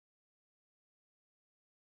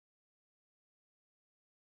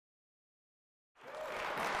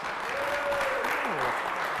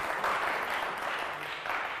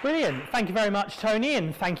Brilliant. Thank you very much, Tony,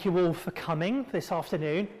 and thank you all for coming this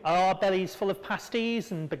afternoon. Our bellies full of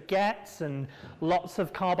pasties and baguettes and lots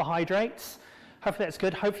of carbohydrates. Hopefully that's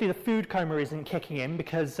good. Hopefully the food coma isn't kicking in,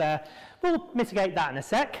 because we'll mitigate that in a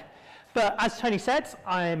sec. But as Tony said,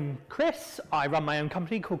 I'm Chris. I run my own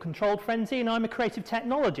company called Controlled Frenzy, and I'm a creative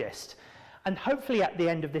technologist. And hopefully at the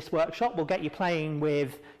end of this workshop, we'll get you playing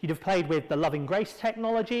with, you'd have played with the Loving Grace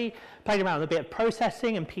technology, played around with a bit of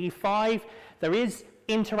processing and P5. There is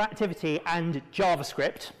interactivity and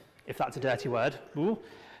JavaScript, if that's a dirty word,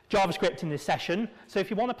 JavaScript in this session. So if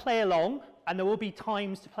you want to play along, and there will be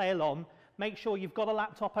times to play along, make sure you've got a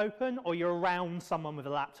laptop open or you're around someone with a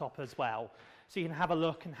laptop as well, so you can have a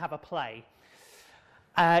look and have a play.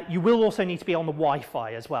 You will also need to be on the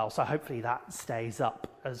Wi-Fi as well, so hopefully that stays up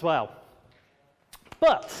as well.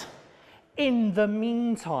 But in the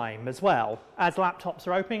meantime as well, as laptops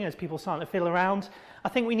are opening, as people are starting to feel around, I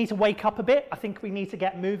think we need to wake up a bit. I think we need to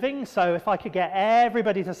get moving. So if I could get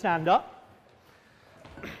everybody to stand up.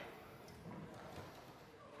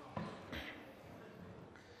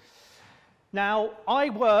 Now, I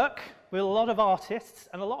work with a lot of artists,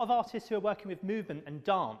 and a lot of artists who are working with movement and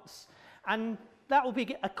dance. And that will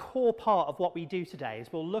be a core part of what we do today,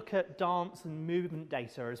 is we'll look at dance and movement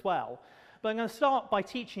data as well. But I'm going to start by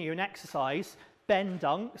teaching you an exercise Ben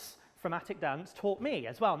Dunks from Attic Dance taught me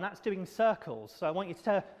as well, and that's doing circles. So I want you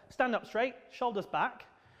to stand up straight, shoulders back,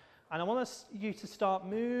 and I want you to start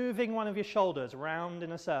moving one of your shoulders around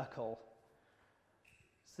in a circle.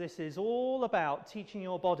 So this is all about teaching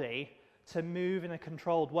your body to move in a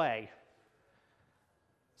controlled way.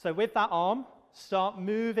 So with that arm, start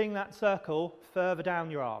moving that circle further down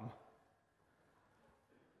your arm.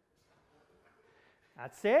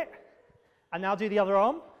 That's it. And now do the other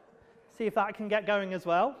arm. See if that can get going as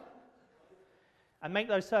well. And make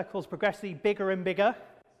those circles progressively bigger and bigger.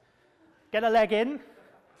 Get a leg in.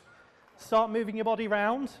 Start moving your body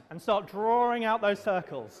round and start drawing out those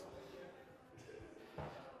circles.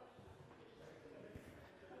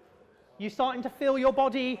 You starting to feel your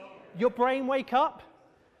body, your brain wake up?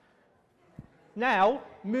 Now,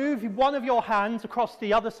 move one of your hands across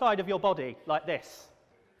the other side of your body, like this.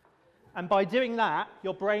 And by doing that,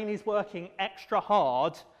 your brain is working extra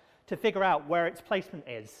hard to figure out where its placement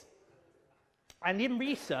is. And in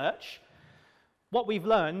research, what we've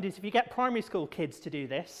learned is if you get primary school kids to do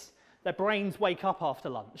this, their brains wake up after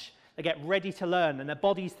lunch. They get ready to learn, and their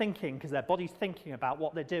body's thinking, because their body's thinking about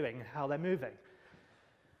what they're doing and how they're moving.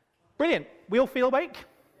 Brilliant. We all feel awake?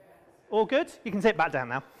 All good? You can sit back down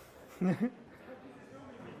now.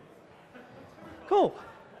 Cool.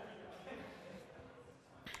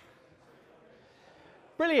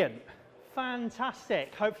 Brilliant.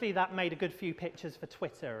 Fantastic. Hopefully that made a good few pictures for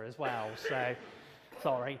Twitter as well, so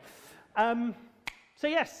sorry. So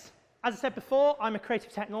yes, as I said before, I'm a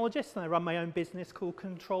creative technologist and I run my own business called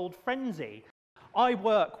Controlled Frenzy. I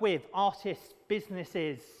work with artists,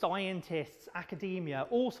 businesses, scientists, academia,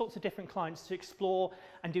 all sorts of different clients to explore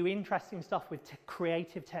and do interesting stuff with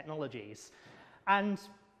creative technologies. And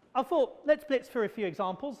I thought, let's blitz through a few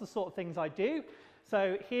examples, the sort of things I do.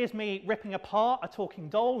 So here's me ripping apart a talking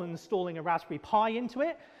doll and installing a Raspberry Pi into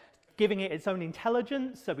it, giving it its own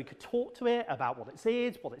intelligence so we could talk to it about what it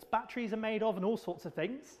is, what its batteries are made of, and all sorts of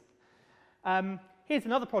things. Here's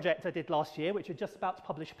another project I did last year, which we're just about to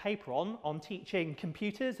publish a paper on teaching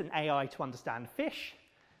computers and AI to understand fish.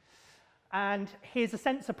 And here's a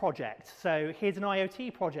sensor project. So here's an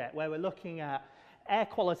IoT project where we're looking at air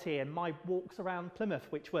quality and my walks around Plymouth,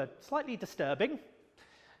 which were slightly disturbing.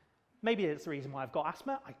 Maybe it's the reason why I've got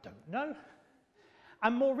asthma, I don't know.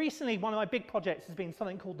 And more recently, one of my big projects has been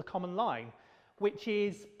something called the Common Line, which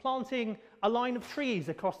is planting a line of trees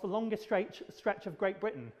across the longest stretch of Great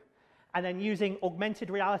Britain, and then using augmented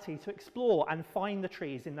reality to explore and find the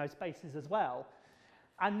trees in those spaces as well.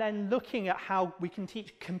 And then looking at how we can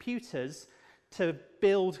teach computers to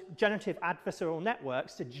build generative adversarial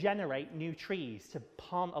networks to generate new trees to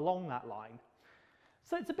plant along that line.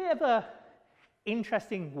 So it's a bit of a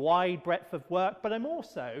interesting wide breadth of work, but I'm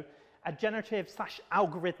also a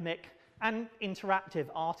generative/algorithmic and interactive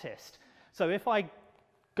artist. So if I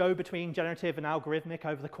go between generative and algorithmic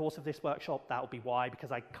over the course of this workshop, that'll be why,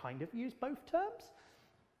 because I kind of use both terms.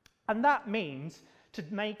 And that means to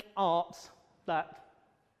make art that,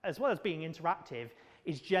 as well as being interactive,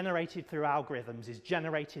 is generated through algorithms, is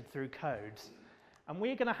generated through codes. And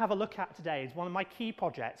we're going to have a look at today is one of my key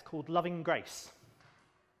projects called Loving Grace.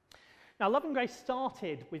 Now, Loving Grace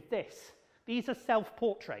started with this. These are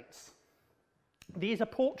self-portraits. These are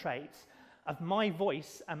portraits of my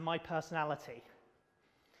voice and my personality.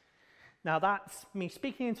 Now, that's me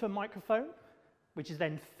speaking into a microphone, which is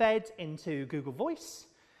then fed into Google Voice,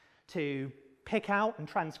 to pick out and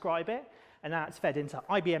transcribe it, and that's fed into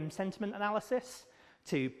IBM sentiment analysis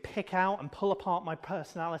to pick out and pull apart my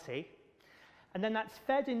personality. And then that's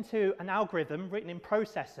fed into an algorithm written in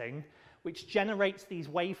processing which generates these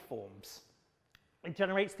waveforms. It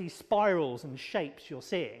generates these spirals and shapes you're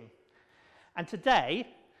seeing. And today,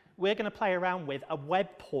 we're going to play around with a web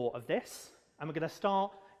port of this, and we're going to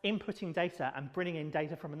start inputting data and bringing in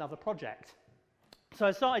data from another project. So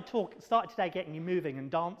I started today getting you moving and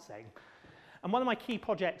dancing. And one of my key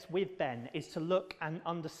projects with Ben is to look and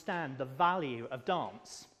understand the value of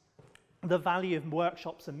dance, the value of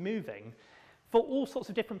workshops and moving for all sorts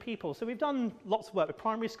of different people. So we've done lots of work with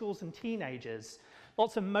primary schools and teenagers,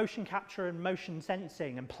 lots of motion capture and motion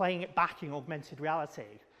sensing and playing it back in augmented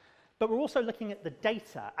reality. But we're also looking at the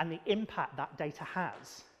data and the impact that data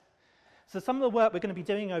has. So some of the work we're going to be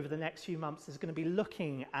doing over the next few months is going to be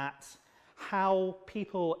looking at how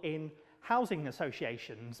people in housing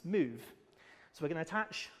associations move. So we're going to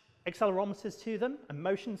attach accelerometers to them and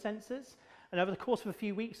motion sensors. And over the course of a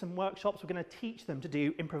few weeks and workshops, we're going to teach them to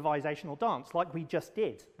do improvisational dance like we just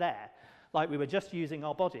did there, like we were just using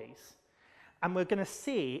our bodies. And we're going to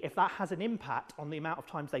see if that has an impact on the amount of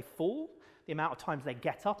times they fall, the amount of times they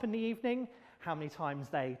get up in the evening, how many times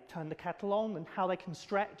they turn the kettle on, and how they can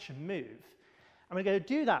stretch and move. And we're going to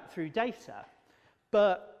do that through data.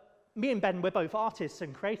 But me and Ben, we're both artists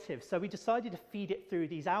and creatives, so we decided to feed it through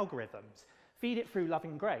these algorithms, feed it through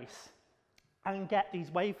Loving Grace, and get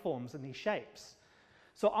these waveforms and these shapes.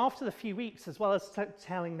 So after the few weeks, as well as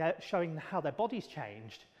showing how their bodies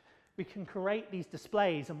changed, we can create these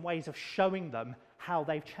displays and ways of showing them how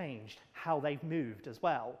they've changed, how they've moved as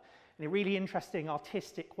well, in a really interesting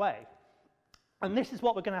artistic way. And this is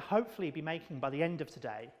what we're going to hopefully be making by the end of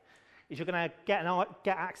today, is you're going to get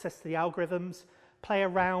access to the algorithms, play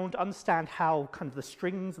around, understand how kind of the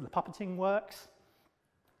strings and the puppeting works,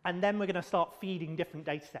 and then we're going to start feeding different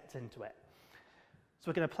data sets into it. So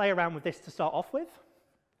we're going to play around with this to start off with.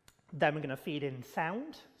 Then we're going to feed in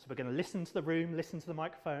sound. So we're going to listen to the room, listen to the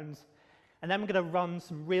microphones, and then we're going to run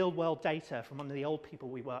some real-world data from one of the old people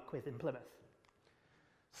we work with in Plymouth.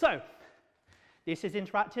 So this is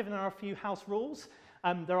interactive, and there are a few house rules.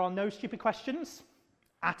 There are no stupid questions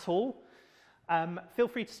at all. Feel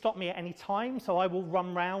free to stop me at any time, so I will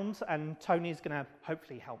run round, and Tony's going to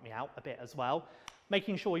hopefully help me out a bit as well,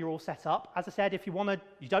 making sure you're all set up. As I said, if you want to,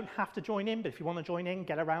 you don't have to join in, but if you want to join in,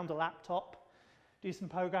 get around a laptop, do some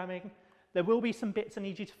programming. There will be some bits I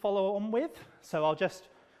need you to follow on with, so I'll just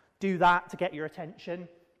do that to get your attention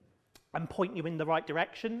and point you in the right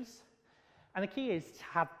directions. And the key is to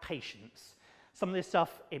have patience. Some of this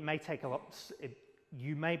stuff, it may take a lot,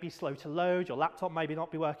 you may be slow to load, your laptop may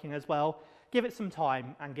not be working as well. Give it some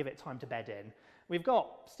time and give it time to bed in. We've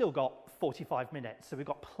still got 45 minutes, so we've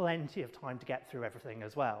got plenty of time to get through everything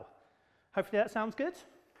as well. Hopefully that sounds good.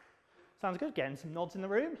 Sounds good, getting some nods in the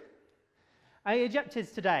room. And the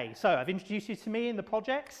objectives today. So I've introduced you to me in the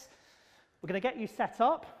projects. We're going to get you set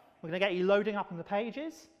up. We're going to get you loading up on the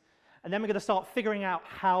pages. And then we're going to start figuring out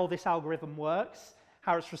how this algorithm works,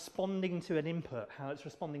 how it's responding to an input, how it's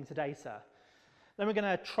responding to data. Then we're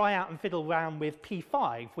going to try out and fiddle around with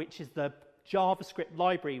P5, which is the JavaScript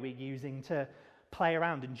library we're using to play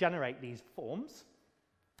around and generate these forms.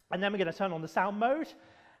 And then we're going to turn on the sound mode,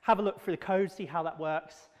 have a look through the code, see how that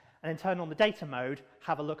works, and then turn on the data mode,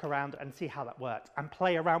 have a look around and see how that works, and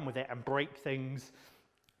play around with it and break things,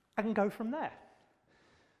 and go from there.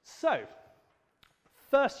 So,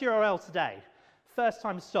 first URL today, first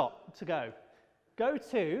time stop to go. Go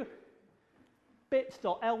to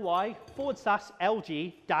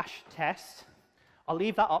bit.ly/LG-test. I'll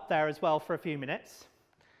leave that up there as well for a few minutes.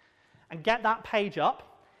 And get that page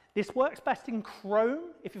up. This works best in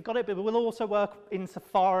Chrome, if you've got it, but it will also work in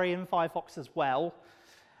Safari and Firefox as well.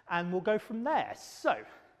 And we'll go from there. So,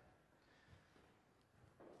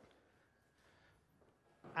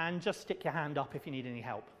 and just stick your hand up if you need any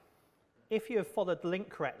help. If you have followed the link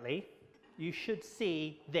correctly, you should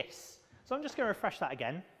see this. So I'm just going to refresh that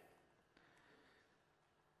again.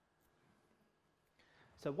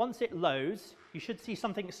 So once it loads, you should see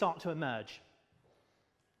something start to emerge.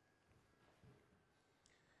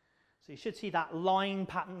 So you should see that line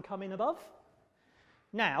pattern come in above.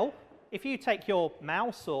 Now, if you take your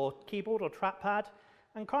mouse or keyboard or trackpad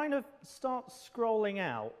and kind of start scrolling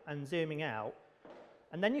out and zooming out,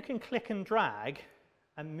 and then you can click and drag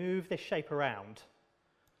and move this shape around.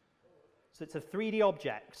 So it's a 3D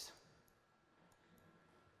object.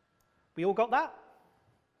 We all got that?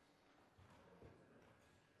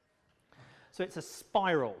 So it's a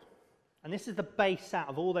spiral, and this is the base out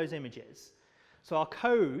of all those images. So our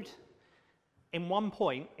code in one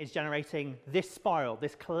point is generating this spiral,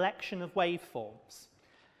 this collection of waveforms.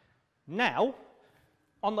 Now,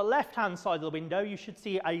 on the left-hand side of the window, you should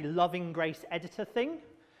see a Loving Grace editor thing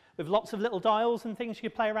with lots of little dials and things you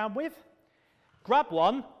could play around with. Grab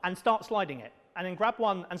one and start sliding it, and then grab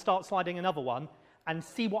one and start sliding another one, and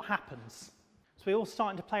see what happens. So we're all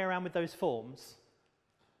starting to play around with those forms.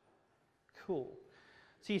 Cool.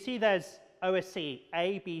 So you see there's OSC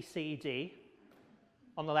A, B, C, D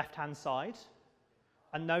on the left-hand side,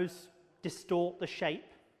 and those distort the shape.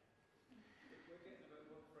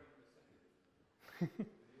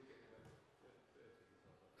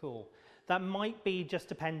 Cool. That might be just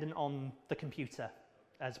dependent on the computer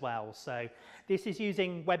as well. So this is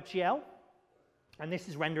using WebGL, and this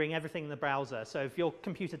is rendering everything in the browser. So if your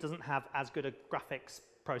computer doesn't have as good a graphics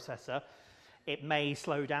processor, it may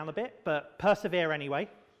slow down a bit, but persevere anyway.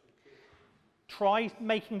 Try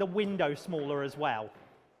making the window smaller as well.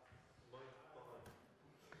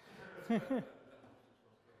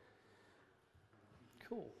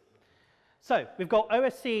 Cool. So we've got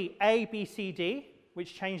OSC A, B, C, D,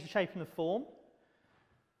 which change the shape and the form.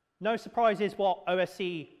 No surprises what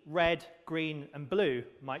OSC red, green, and blue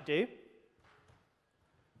might do.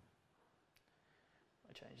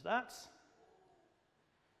 I change that.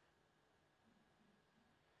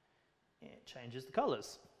 It changes the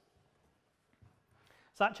colors.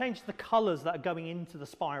 So that changes the colors that are going into the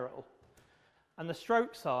spiral. And the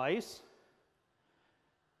stroke size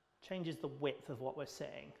changes the width of what we're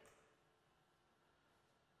seeing.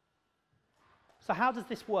 So how does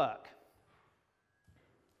this work?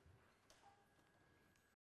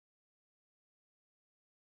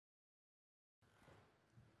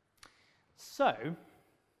 So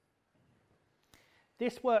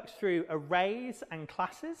this works through arrays and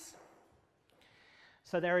classes.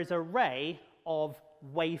 So there is an array of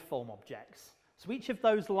waveform objects. So each of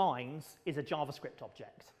those lines is a JavaScript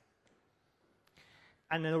object.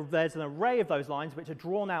 And then there's an array of those lines which are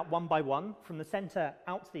drawn out one by one from the center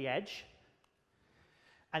out to the edge.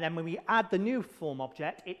 And then when we add the new form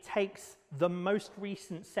object, it takes the most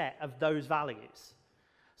recent set of those values.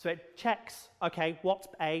 So it checks, okay, what's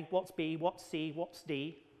A, what's B, what's C, what's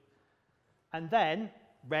D, and then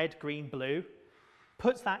red, green, blue,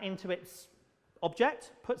 puts that into its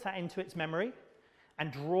object, puts that into its memory,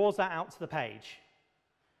 and draws that out to the page.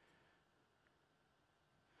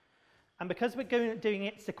 And because we're doing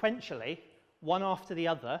it sequentially, one after the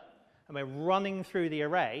other, and we're running through the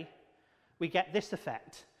array, we get this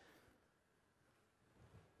effect.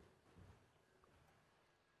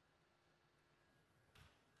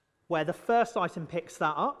 Where the first item picks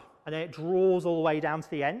that up, and then it draws all the way down to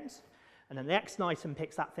the end, and then the next item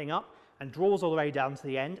picks that thing up and draws all the way down to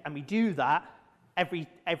the end, and we do that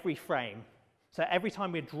every frame. So every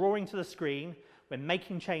time we're drawing to the screen, we're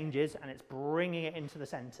making changes, and it's bringing it into the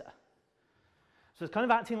center. So it's kind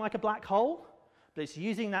of acting like a black hole, but it's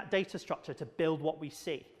using that data structure to build what we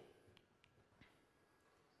see.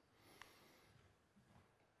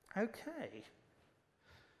 Okay.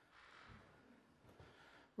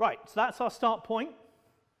 Right, so that's our start point.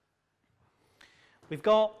 We've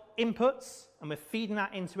got inputs, and we're feeding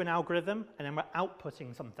that into an algorithm, and then we're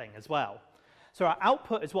outputting something as well. So our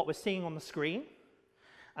output is what we're seeing on the screen,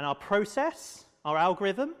 and our process, our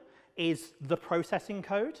algorithm, is the processing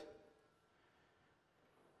code.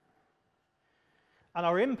 And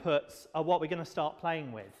our inputs are what we're going to start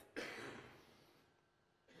playing with.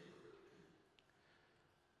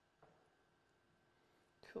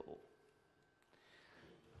 Cool.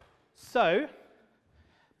 So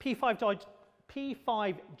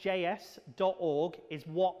p5js.org is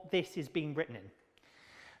what this is being written in.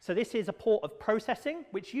 So this is a port of processing,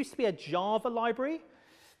 which used to be a Java library,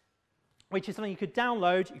 which is something you could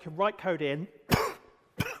download, you could write code in,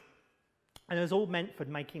 and it was all meant for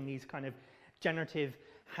making these kind of generative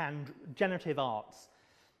arts.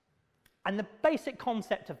 And the basic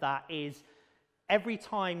concept of that is every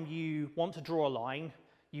time you want to draw a line,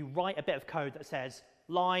 you write a bit of code that says,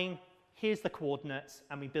 line, here's the coordinates,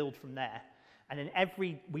 and we build from there. And then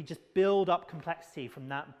we just build up complexity from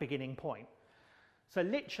that beginning point. So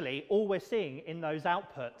literally, all we're seeing in those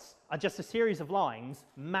outputs are just a series of lines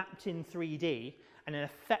mapped in 3D and then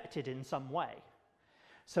affected in some way.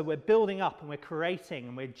 So we're building up and we're creating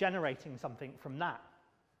and we're generating something from that.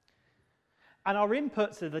 And our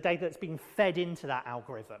inputs are the data that's being fed into that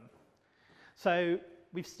algorithm. So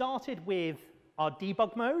we've started with our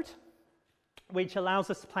debug mode, which allows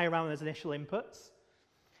us to play around with those initial inputs.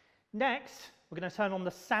 Next, we're going to turn on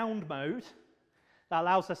the sound mode. That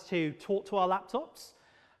allows us to talk to our laptops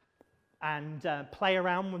and play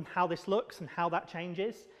around with how this looks and how that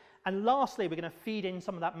changes. And lastly, we're going to feed in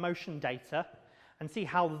some of that motion data and see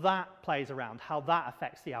how that plays around, how that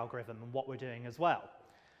affects the algorithm and what we're doing as well.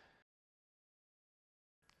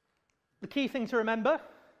 The key thing to remember,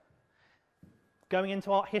 going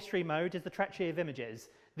into art history mode, is the treachery of images.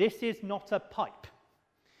 This is not a pipe.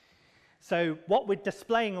 So what we're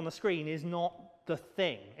displaying on the screen is not the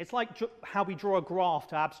thing. It's like how we draw a graph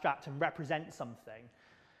to abstract and represent something.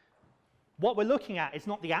 What we're looking at is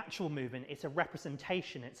not the actual movement, it's a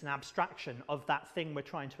representation, it's an abstraction of that thing we're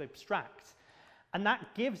trying to abstract. And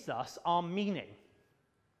that gives us our meaning.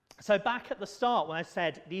 So back at the start when I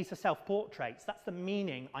said these are self-portraits, that's the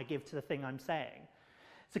meaning I give to the thing I'm saying.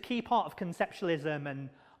 It's a key part of conceptualism and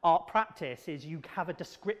art practice is you have a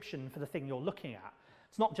description for the thing you're looking at.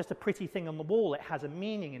 It's not just a pretty thing on the wall, it has a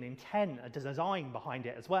meaning, an intent, a design behind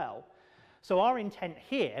it as well. So our intent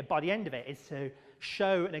here, by the end of it, is to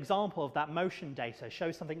show an example of that motion data,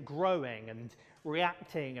 show something growing and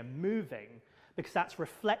reacting and moving, because that's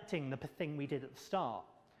reflecting the thing we did at the start.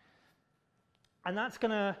 And that's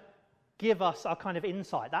going to give us our kind of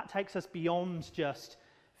insight. That takes us beyond just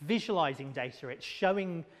visualizing data. It's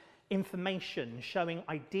showing information, showing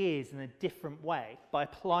ideas in a different way by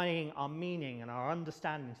applying our meaning and our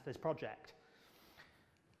understanding to this project.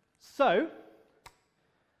 So,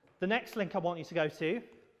 the next link I want you to go to,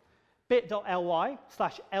 bit.ly/lg-code,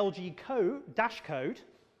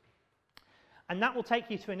 and that will take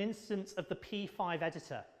you to an instance of the P5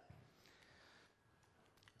 editor.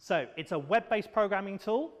 So it's a web-based programming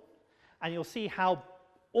tool, and you'll see how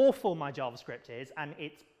awful my JavaScript is, and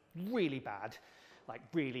it's really bad, like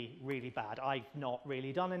really, really bad. I've not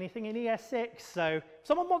really done anything in ES6, so if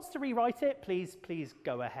someone wants to rewrite it, please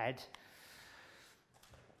go ahead.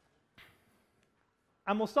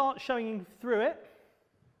 And we'll start showing you through it.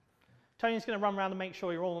 Tony's going to run around and make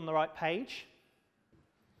sure you're all on the right page.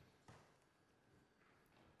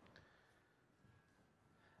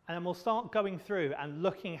 And then we'll start going through and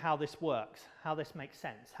looking how this works, how this makes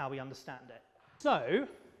sense, how we understand it. So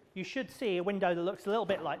you should see a window that looks a little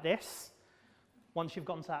bit like this once you've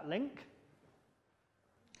gone to that link.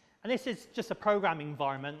 And this is just a programming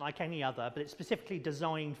environment like any other, but it's specifically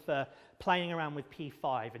designed for playing around with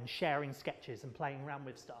P5 and sharing sketches and playing around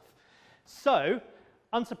with stuff. So,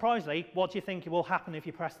 unsurprisingly, what do you think will happen if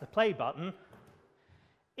you press the play button?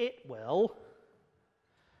 It will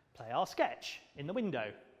play our sketch in the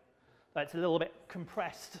window. But it's a little bit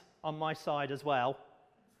compressed on my side as well.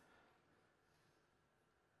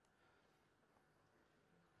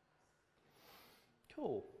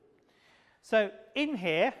 Cool. So in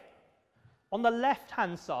here, on the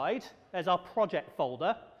left-hand side, there's our project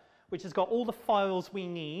folder, which has got all the files we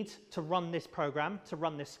need to run this program, to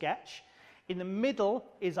run this sketch. In the middle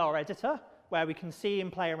is our editor, where we can see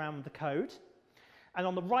and play around with the code. And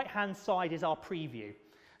on the right-hand side is our preview.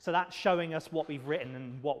 So that's showing us what we've written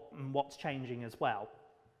and what's changing as well.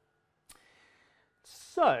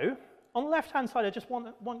 So on the left-hand side, I just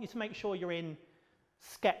want you to make sure you're in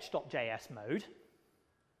sketch.js mode.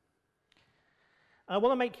 And I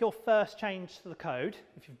want to make your first change to the code.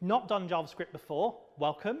 If you've not done JavaScript before,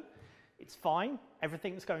 welcome. It's fine.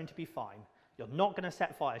 Everything's going to be fine. You're not going to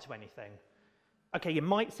set fire to anything. Okay, you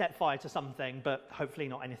might set fire to something, but hopefully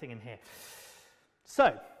not anything in here.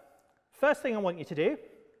 So first thing I want you to do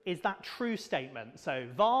is that true statement. So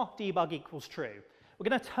var debug equals true. We're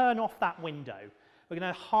going to turn off that window. We're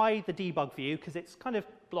going to hide the debug view because it's kind of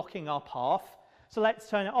blocking our path. So let's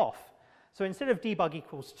turn it off. So instead of debug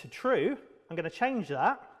equals to true, I'm going to change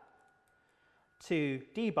that to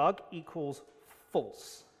debug equals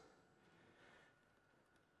false.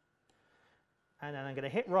 And then I'm going to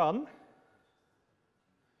hit run.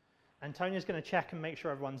 And Tony's going to check and make sure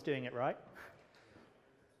everyone's doing it right.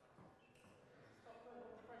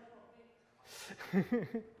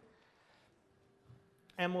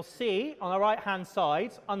 And we'll see on the right-hand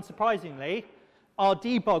side, unsurprisingly, our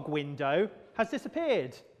debug window has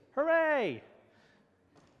disappeared. Hooray!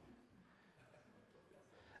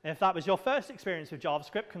 And if that was your first experience with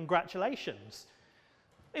JavaScript, congratulations.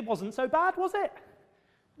 It wasn't so bad, was it?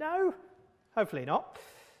 No? Hopefully not.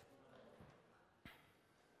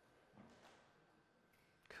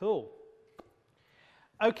 Cool.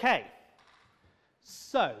 Okay.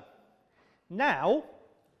 So now,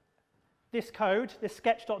 this code, this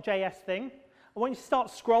sketch.js thing, I want you to start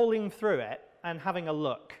scrolling through it and having a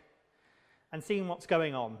look and seeing what's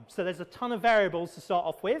going on. So there's a ton of variables to start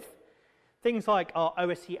off with. Things like our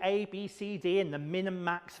OSC A, B, C, D, and the min and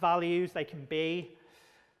max values they can be.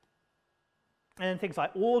 And then things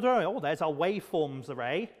like order. Oh, there's our waveforms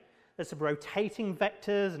array. There's some rotating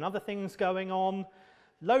vectors and other things going on.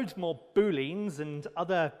 Loads more booleans and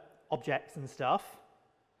other objects and stuff.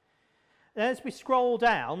 And as we scroll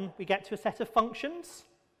down, we get to a set of functions.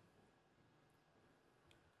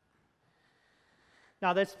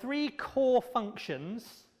 Now, there's 3 core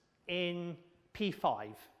functions in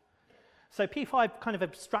P5. So P5 kind of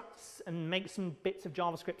abstracts and makes some bits of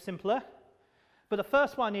JavaScript simpler. But the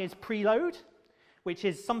first one is preload, which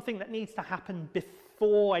is something that needs to happen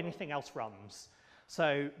before anything else runs.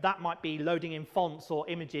 So that might be loading in fonts or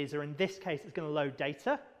images, or in this case, it's going to load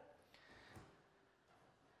data.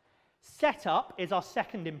 Setup is our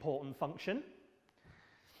second important function.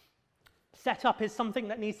 Setup is something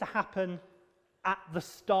that needs to happen at the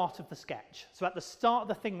start of the sketch. So at the start of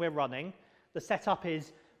the thing we're running, the setup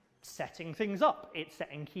is setting things up. It's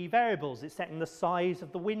setting key variables. It's setting the size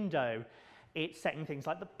of the window. It's setting things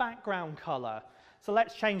like the background color. So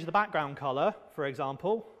let's change the background color, for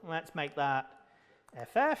example. Let's make that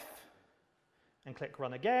FF and click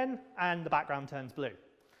run again, and the background turns blue.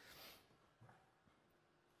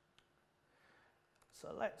 So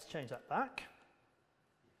let's change that back.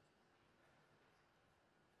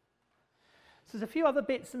 So there's a few other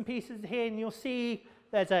bits and pieces here, and you'll see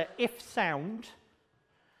there's a if sound,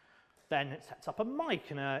 then it sets up a mic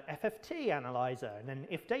and a FFT analyzer, and then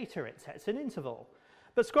if data, it sets an interval.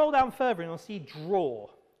 But scroll down further and you'll see draw.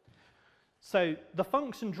 So the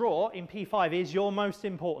function draw in P5 is your most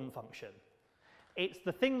important function. It's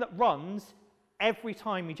the thing that runs every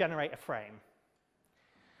time we generate a frame.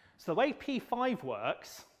 So the way P5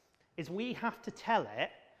 works is we have to tell it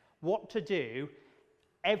what to do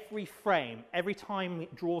every frame, every time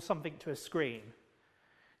it draws something to a screen.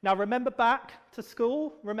 Now remember back to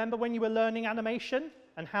school? Remember when you were learning animation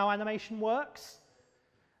and how animation works?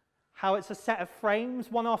 How it's a set of frames,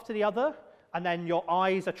 one after the other, and then your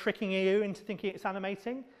eyes are tricking you into thinking it's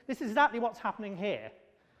animating? This is exactly what's happening here.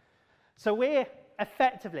 So we're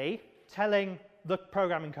effectively telling the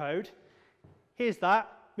programming code, here's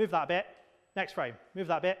that, move that bit, next frame, move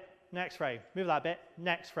that bit, next frame, move that bit,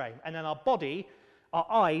 next frame. And then our body, our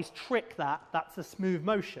eyes trick that, that's a smooth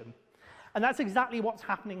motion. And that's exactly what's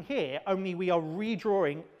happening here, only we are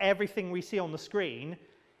redrawing everything we see on the screen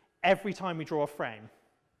every time we draw a frame.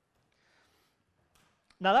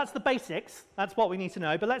 Now that's the basics, that's what we need to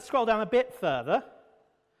know, but let's scroll down a bit further.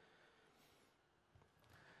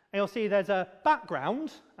 And you'll see there's a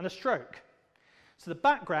background and a stroke. So the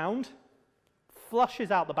background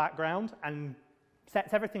flushes out the background and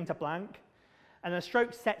sets everything to blank, and the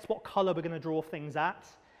stroke sets what color we're going to draw things at,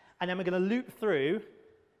 and then we're going to loop through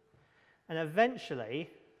and eventually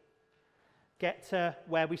get to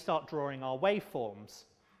where we start drawing our waveforms.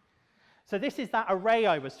 So this is that array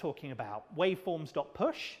I was talking about,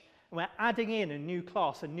 waveforms.push, and we're adding in a new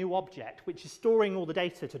class, a new object, which is storing all the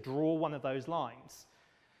data to draw one of those lines.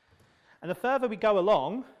 And the further we go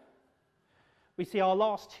along, we see our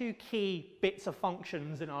last 2 key bits of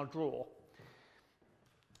functions in our draw.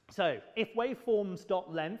 So if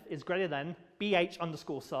waveforms.length is greater than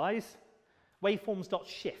bh_size,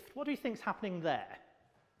 waveforms.shift, what do you think is happening there?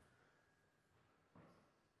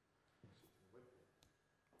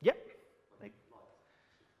 Yep.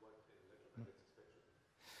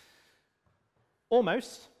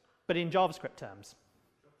 Almost, but in JavaScript terms.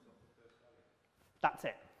 That's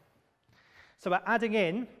it. So we're adding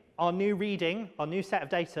in our new reading, our new set of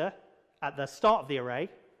data at the start of the array,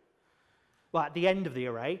 well, at the end of the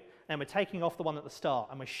array, and we're taking off the one at the start,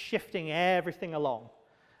 and we're shifting everything along.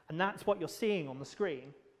 And that's what you're seeing on the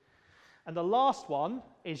screen. And the last one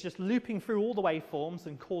is just looping through all the waveforms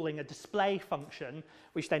and calling a display function,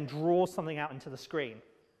 which then draws something out into the screen.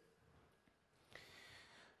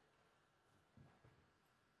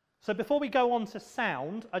 So before we go on to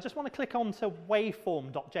sound, I just want to click on to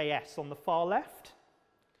waveform.js on the far left.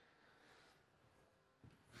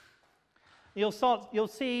 You'll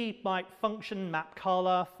see like function map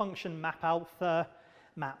color, function map alpha,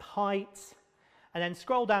 map height, and then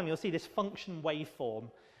scroll down, you'll see this function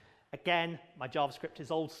waveform. Again, my JavaScript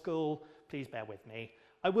is old school, please bear with me.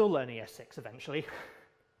 I will learn ES6 eventually.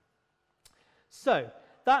 So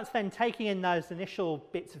that's then taking in those initial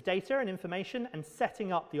bits of data and information and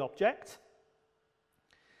setting up the object.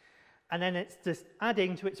 And then it's just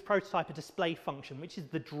adding to its prototype a display function, which is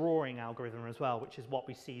the drawing algorithm as well, which is what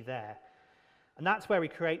we see there. And that's where we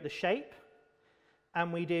create the shape,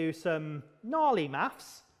 and we do some gnarly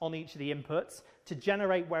maths on each of the inputs to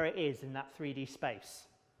generate where it is in that 3D space.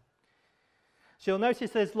 So you'll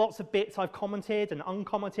notice there's lots of bits I've commented and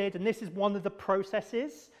uncommented, and this is one of the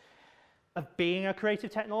processes of being a creative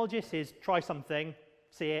technologist, is try something,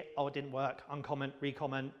 see it, oh, it didn't work, uncomment,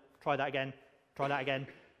 recomment, try that again, try that again,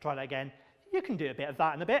 try that again. You can do a bit of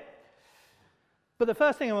that in a bit. But the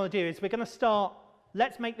first thing I want to do is we're going to start,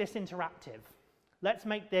 let's make this interactive. Let's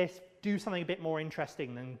make this do something a bit more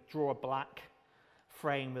interesting than draw a black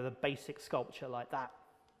frame with a basic sculpture like that.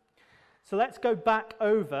 So let's go back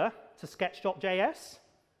over to sketch.js.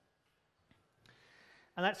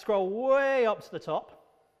 And let's scroll way up to the top.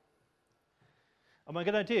 And we're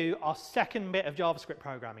going to do our second bit of JavaScript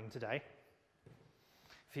programming today.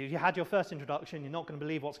 If you had your first introduction, you're not going to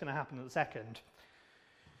believe what's going to happen at the second.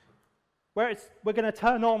 We're going to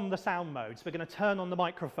turn on the sound modes. We're going to turn on the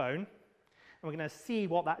microphone, and we're going to see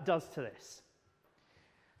what that does to this.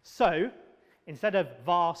 So, instead of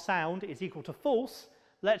var sound is equal to false,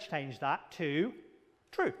 let's change that to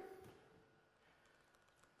true.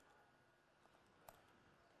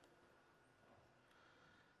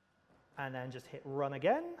 And then just hit run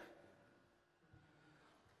again.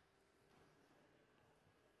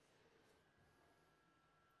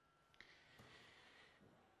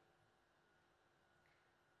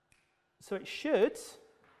 So it should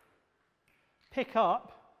pick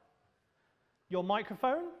up your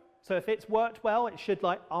microphone. So if it's worked well, it should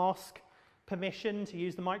like ask permission to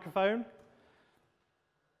use the microphone.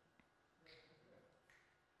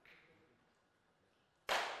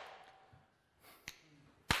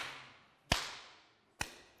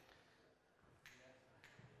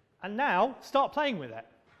 And now, start playing with it.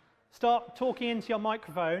 Start talking into your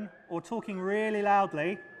microphone or talking really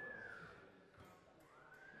loudly.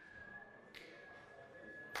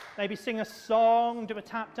 Maybe sing a song, do a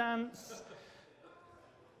tap dance.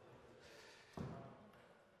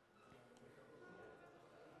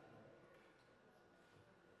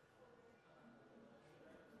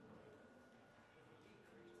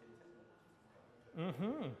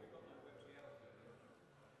 Mm-hmm.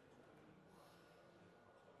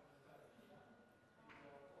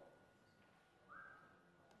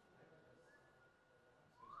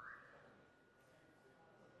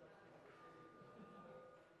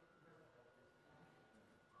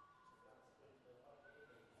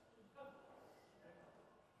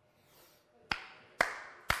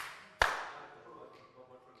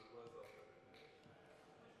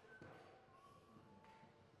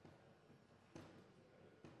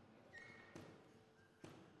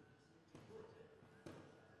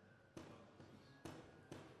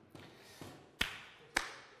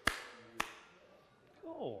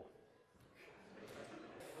 Cool.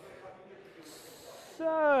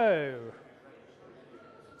 So,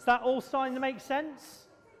 is that all starting to make sense?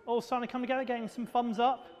 All starting to come together, getting some thumbs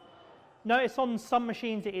up? Notice on some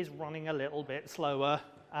machines it is running a little bit slower.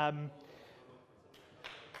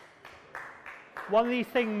 One of these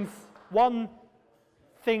things, one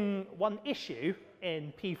issue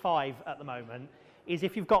in P5 at the moment is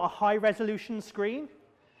if you've got a high resolution screen,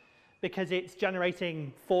 because it's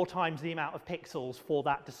generating 4 times the amount of pixels for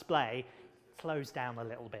that display, it slows down a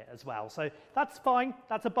little bit as well. So that's fine.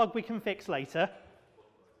 That's a bug we can fix later.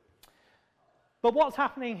 But what's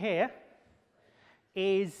happening here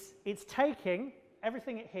is it's taking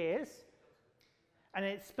everything it hears and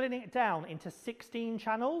it's splitting it down into 16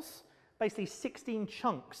 channels, basically 16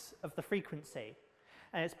 chunks of the frequency.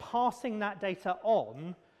 And it's passing that data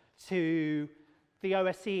on to the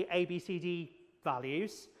OSC ABCD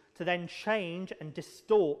values to then change and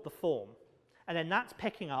distort the form. And then that's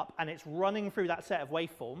picking up and it's running through that set of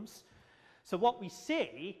waveforms. So what we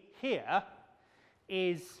see here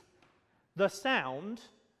is the sound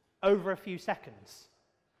over a few seconds.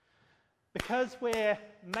 Because we're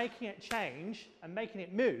making it change and making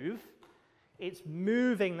it move, it's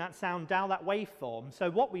moving that sound down that waveform.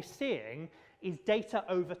 So what we're seeing is data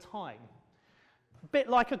over time. A bit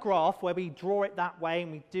like a graph where we draw it that way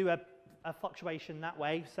and we do a fluctuation that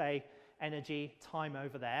way, say energy, time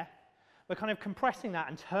over there. We're kind of compressing that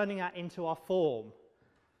and turning that into our form.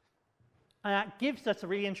 And that gives us a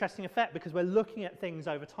really interesting effect because we're looking at things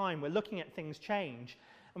over time, we're looking at things change,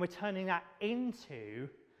 and we're turning that into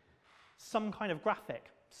some kind of graphic,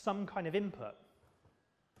 some kind of input.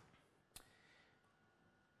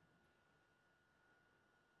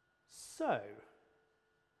 So,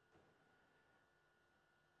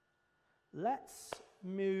 let's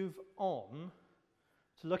move on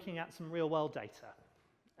to looking at some real-world data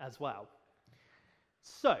as well.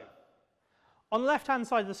 So, on the left-hand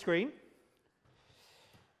side of the screen,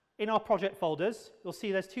 in our project folders, you'll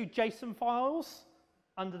see there's 2 JSON files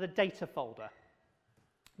under the data folder.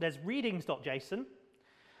 There's readings.json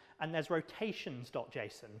and there's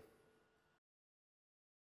rotations.json.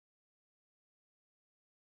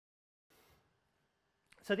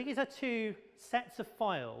 So these are 2 sets of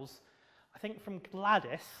files, I think from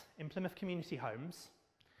Gladys in Plymouth Community Homes.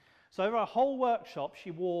 So over a whole workshop,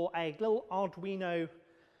 she wore a little Arduino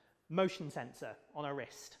motion sensor on her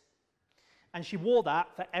wrist. And she wore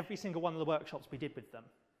that for every single one of the workshops we did with them.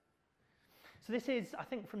 So this is, I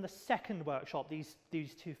think, from the second workshop, these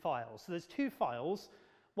two files. So there's two files,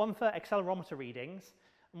 one for accelerometer readings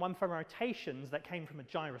and one for rotations that came from a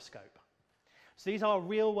gyroscope. So these are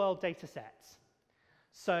real-world data sets.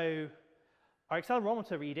 So our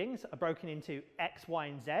accelerometer readings are broken into X, Y,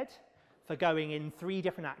 and Z for going in 3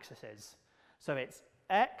 different axes. So it's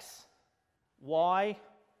X, Y,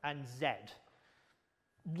 and Z,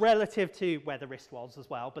 relative to where the wrist was as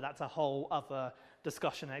well, but that's a whole other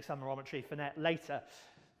discussion in accelerometry for later.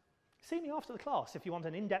 See me after the class if you want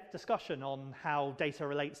an in-depth discussion on how data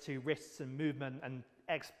relates to wrists and movement and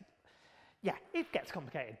X. Yeah, it gets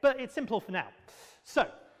complicated, but it's simple for now. So,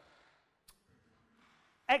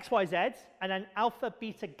 X, Y, Z, and then alpha,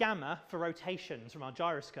 beta, gamma for rotations from our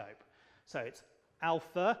gyroscope. So it's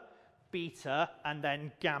alpha, beta, and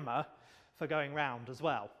then gamma for going round as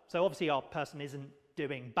well. So obviously our person isn't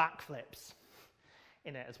doing backflips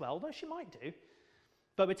in it as well, though she might do.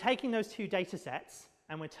 But we're taking those 2 data sets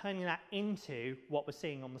and we're turning that into what we're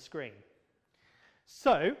seeing on the screen.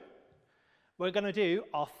 So we're going to do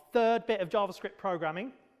our 3rd bit of JavaScript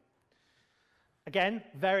programming. Again,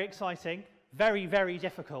 very exciting, very, very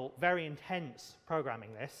difficult, very intense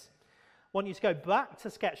programming this. I want you to go back to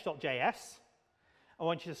sketch.js. I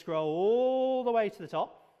want you to scroll all the way to the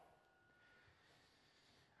top.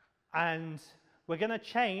 And we're going to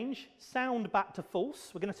change sound back to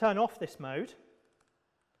false. We're going to turn off this mode.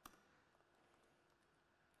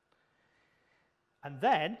 And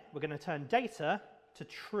then we're going to turn data to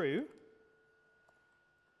true.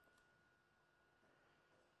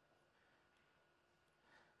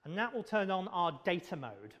 And that will turn on our data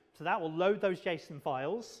mode. So that will load those JSON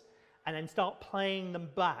files and then start playing them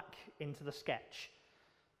back into the sketch.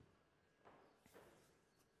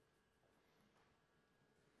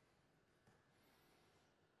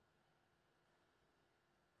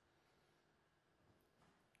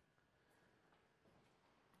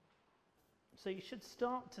 So you should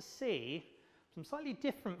start to see some slightly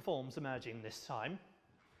different forms emerging this time.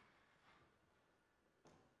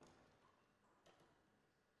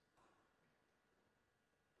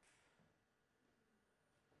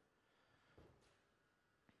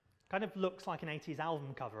 Kind of looks like an 80s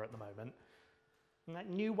album cover at the moment. Isn't that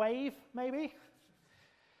new wave, maybe?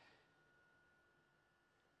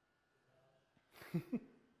 So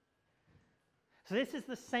this is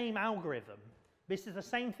the same algorithm. This is the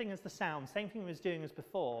same thing as the sound, same thing we was doing as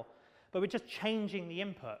before, but we're just changing the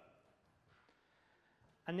input.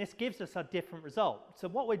 And this gives us a different result. So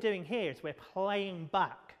what we're doing here is we're playing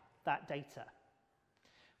back that data.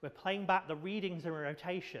 We're playing back the readings and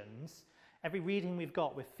rotations. Every reading we've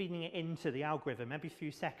got, we're feeding it into the algorithm every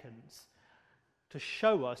few seconds to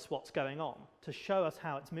show us what's going on, to show us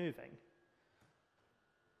how it's moving.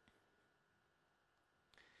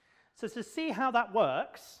 So to see how that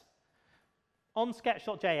works, on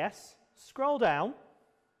sketch.js, scroll down,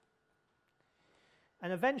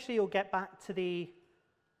 and eventually you'll get back to the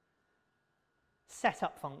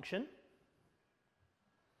setup function.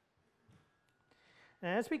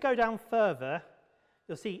 And as we go down further,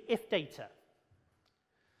 you'll see if data.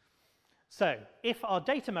 So if our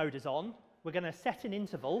data mode is on, we're going to set an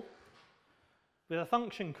interval with a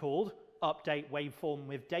function called update waveform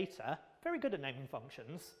with data. Very good at naming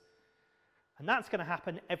functions. And that's going to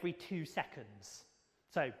happen every 2 seconds.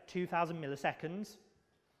 So 2,000 milliseconds,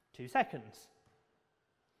 2 seconds.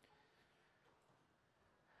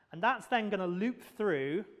 And that's then going to loop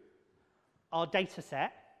through our data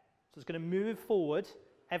set. So it's going to move forward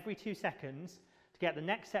every 2 seconds to get the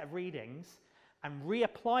next set of readings and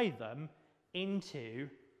reapply them into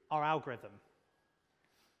our algorithm.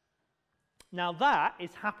 Now that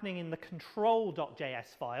is happening in the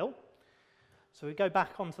control.js file. So we go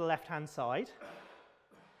back onto the left-hand side,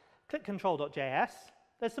 click control.js.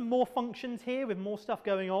 There's some more functions here with more stuff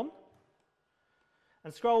going on.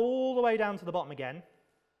 And scroll all the way down to the bottom again. And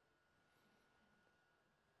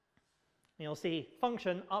you'll see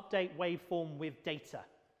function update waveform with data.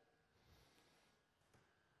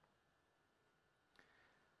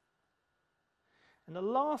 And the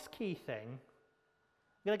last key thing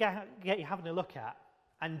I'm going to get you having a look at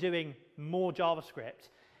and doing more JavaScript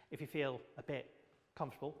if you feel a bit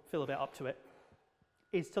comfortable, feel a bit up to it,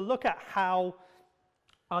 is to look at how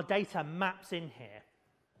our data maps in here.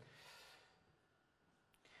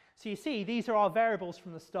 So you see, these are our variables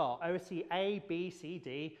from the start, OSC A, B, C,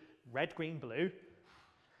 D, red, green, blue.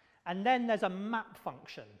 And then there's a map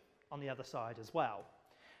function on the other side as well.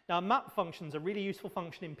 Now, a map function is a really useful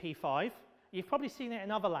function in P5. You've probably seen it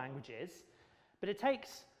in other languages, but it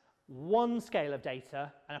takes one scale of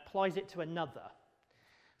data and applies it to another.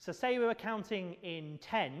 So say we were counting in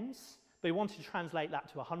tens, but we wanted to translate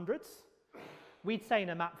that to hundreds. we'd say in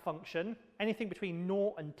a map function, anything between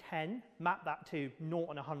 0 and 10, map that to 0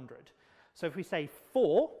 and 100. So if we say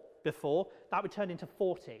 4 before, that would turn into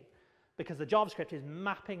 40, because the JavaScript is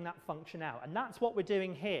mapping that function out. And that's what we're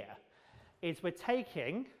doing here, is we're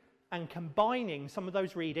taking and combining some of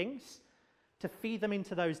those readings to feed them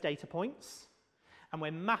into those data points, and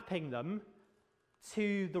we're mapping them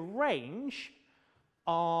to the range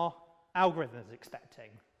our algorithm is expecting.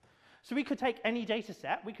 So we could take any data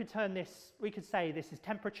set, we could say this is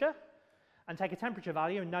temperature, and take a temperature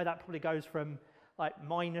value and know that probably goes from like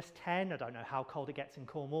 -10, I don't know how cold it gets in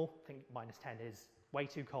Cornwall, I think -10 is way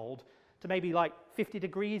too cold, to maybe like 50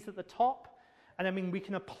 degrees at the top, and I mean we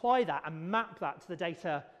can apply that and map that to the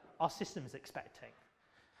data our system is expecting.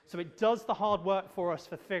 So it does the hard work for us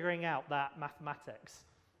for figuring out that mathematics.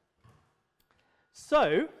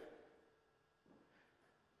 So,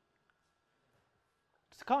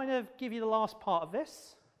 to kind of give you the last part of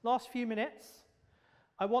this, last few minutes,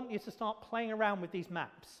 I want you to start playing around with these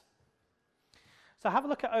maps. So have a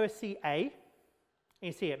look at OSC A.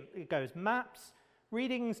 You see it goes maps,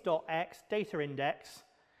 readings.x, data index,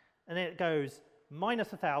 and then it goes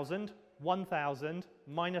 -1,000, 1,000,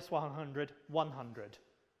 -100, 100.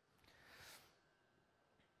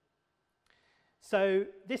 So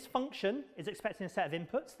this function is expecting a set of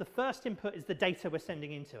inputs. The first input is the data we're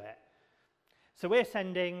sending into it. So we're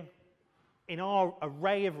sending, in our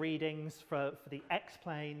array of readings for the x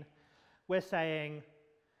plane, we're saying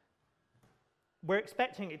we're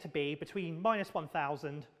expecting it to be between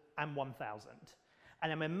 -1,000 and 1,000.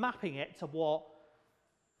 And then we're mapping it to what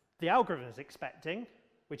the algorithm is expecting,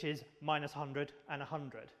 which is -100 and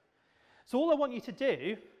 100. So all I want you to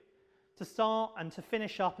do to start and to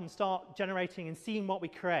finish up and start generating and seeing what we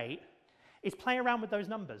create is play around with those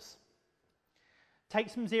numbers. Take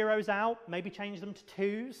some zeros out, maybe change them to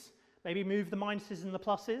 2s, maybe move the minuses and the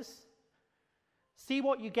pluses. See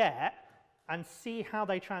what you get and see how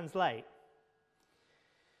they translate.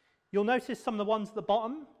 You'll notice some of the ones at the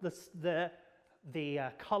bottom,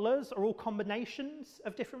 the colours are all combinations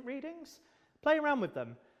of different readings. Play around with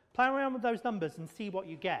them. Play around with those numbers and see what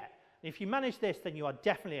you get. If you manage this, then you are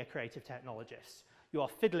definitely a creative technologist. You are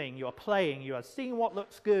fiddling, you are playing, you are seeing what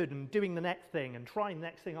looks good and doing the next thing and trying the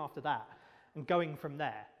next thing after that and going from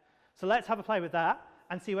there. So let's have a play with that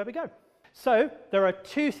and see where we go. So there are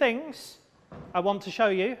two things I want to show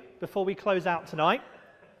you before we close out tonight.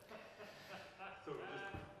 So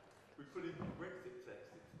we put in Brexit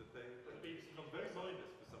text into the thing, but it's become very minus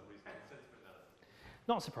for some reason in sentiment analysis.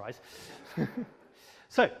 Not a surprise.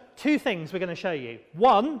 So two things we're going to show you.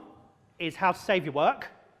 One is how to save your work.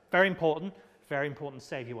 Very important to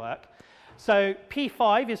save your work. So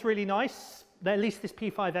P5 is really nice, at least this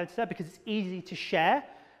P5 editor, because it's easy to share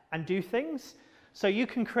and do things. So you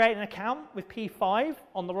can create an account with P5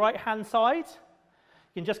 on the right-hand side.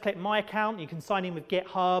 You can just click My Account. You can sign in with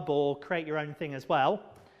GitHub or create your own thing as well.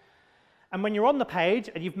 And when you're on the page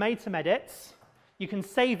and you've made some edits, you can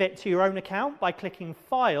save it to your own account by clicking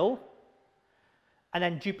File and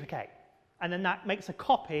then Duplicate. And then that makes a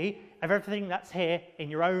copy of everything that's here in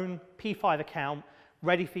your own P5 account,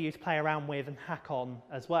 ready for you to play around with and hack on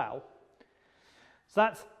as well. So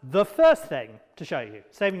that's the first thing to show you,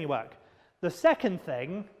 saving your work. The second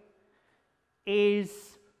thing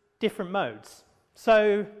is different modes.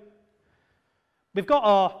 So we've got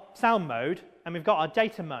our sound mode, and we've got our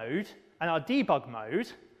data mode, and our debug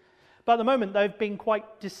mode, but at the moment they've been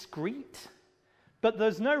quite discrete. But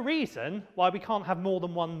there's no reason why we can't have more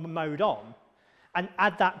than one mode on and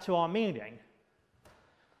add that to our meaning.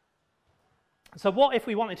 So what if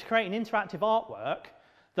we wanted to create an interactive artwork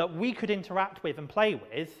that we could interact with and play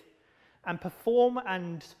with and perform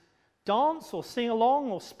and dance or sing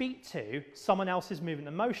along or speak to someone else's movement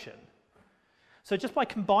and motion? So just by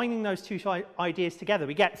combining those two ideas together,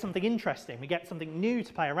 we get something interesting, we get something new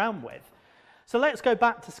to play around with. So let's go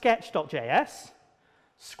back to sketch.js,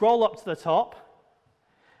 scroll up to the top,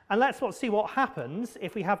 and let's see what happens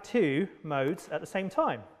if we have two modes at the same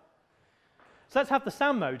time. So let's have the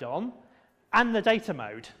sound mode on and the data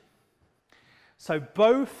mode. So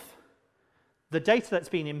both the data that's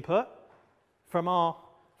been input from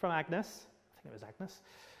Agnes, I think it was Agnes,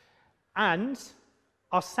 and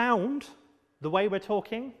our sound, the way we're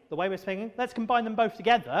talking, the way we're singing, let's combine them both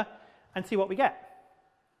together and see what we get.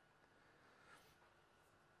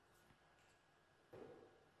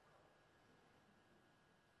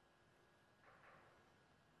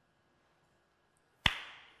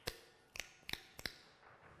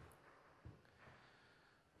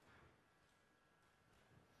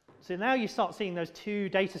 So now you start seeing those two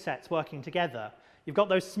data sets working together. You've got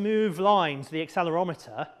those smooth lines, the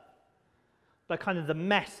accelerometer, but kind of the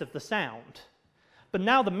mess of the sound. But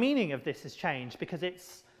now the meaning of this has changed because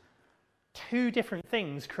it's two different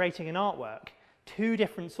things creating an artwork, two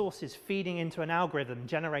different sources feeding into an algorithm,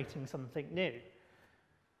 generating something new.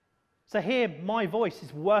 So here, my voice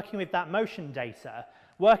is working with that motion data,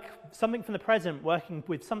 something from the present, working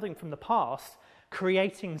with something from the past,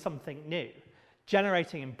 creating something new,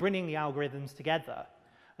 generating and bringing the algorithms together.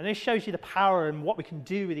 And this shows you the power and what we can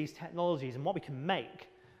do with these technologies and what we can make.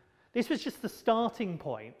 This was just the starting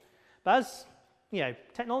point. But as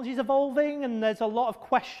technology is evolving and there's a lot of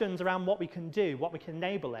questions around what we can do, what we can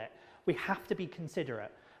enable it, we have to be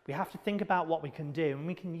considerate. We have to think about what we can do. And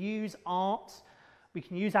we can use art, we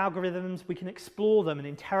can use algorithms, we can explore them and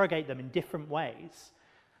interrogate them in different ways.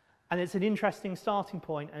 And it's an interesting starting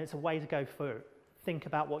point and it's a way to go through. Think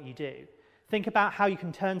about what you do. Think about how you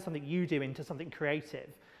can turn something you do into something creative.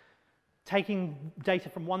 Taking data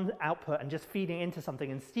from one output and just feeding it into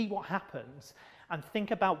something and see what happens. And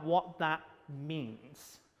think about what that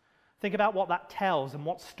means. Think about what that tells and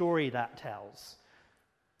what story that tells.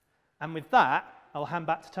 And with that, I'll hand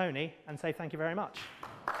back to Tony and say thank you very much.